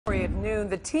At noon,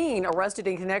 the teen arrested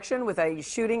in connection with a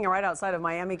shooting right outside of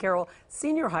Miami Carroll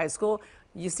Senior High School.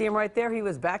 You see him right there. He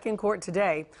was back in court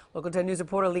today. Local 10 News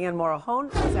reporter Leanne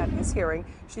Morajon was at his hearing.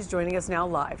 She's joining us now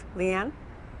live. Leanne?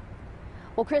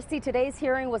 Well, Christy, today's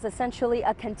hearing was essentially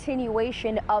a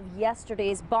continuation of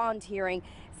yesterday's bond hearing.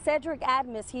 Cedric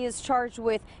Admas, he is charged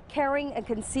with carrying a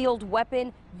concealed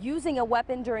weapon, using a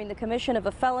weapon during the commission of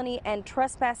a felony, and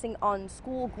trespassing on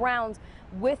school grounds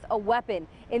with a weapon.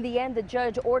 In the end, the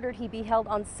judge ordered he be held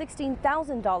on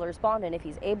 $16,000 bond, and if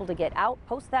he's able to get out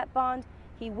post that bond,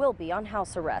 he will be on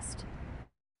house arrest.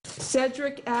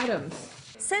 Cedric Adams.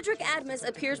 Cedric Admas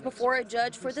appears before a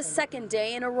judge for the second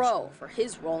day in a row for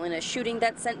his role in a shooting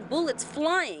that sent bullets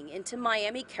flying into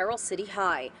Miami Carroll City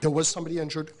High. There was somebody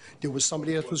injured. There was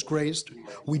somebody that was grazed.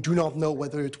 We do not know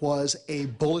whether it was a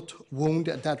bullet wound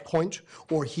at that point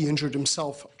or he injured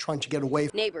himself trying to get away.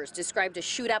 Neighbors described a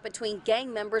shootout between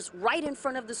gang members right in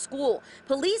front of the school.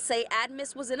 Police say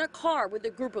Admas was in a car with a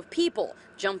group of people,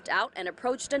 jumped out and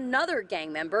approached another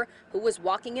gang member who was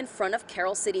walking in front of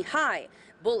Carroll City High.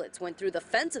 Bullets went through the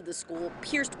fence of the school,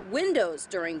 pierced windows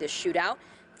during this shootout.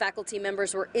 Faculty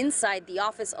members were inside the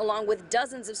office along with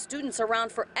dozens of students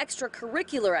around for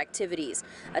extracurricular activities.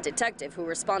 A detective who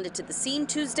responded to the scene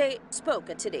Tuesday spoke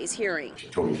at today's hearing. She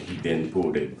told me he then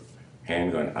pulled a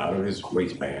handgun out of his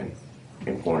waistband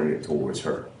and pointed it towards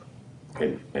her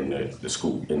and the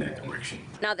school in that direction.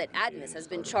 Now that Admas has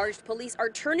been charged, police are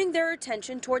turning their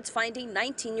attention towards finding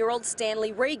 19-year-old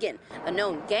Stanley Reagan, a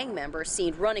known gang member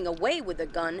seen running away with a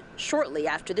gun shortly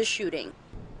after the shooting.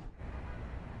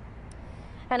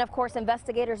 And of course,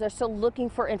 investigators are still looking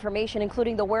for information,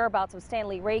 including the whereabouts of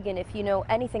Stanley Reagan. If you know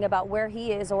anything about where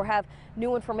he is or have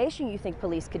new information you think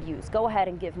police could use, go ahead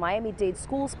and give Miami-Dade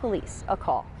Schools Police a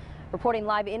call. Reporting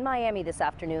live in Miami this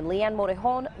afternoon, Leanne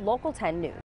Morajon, Local 10 News.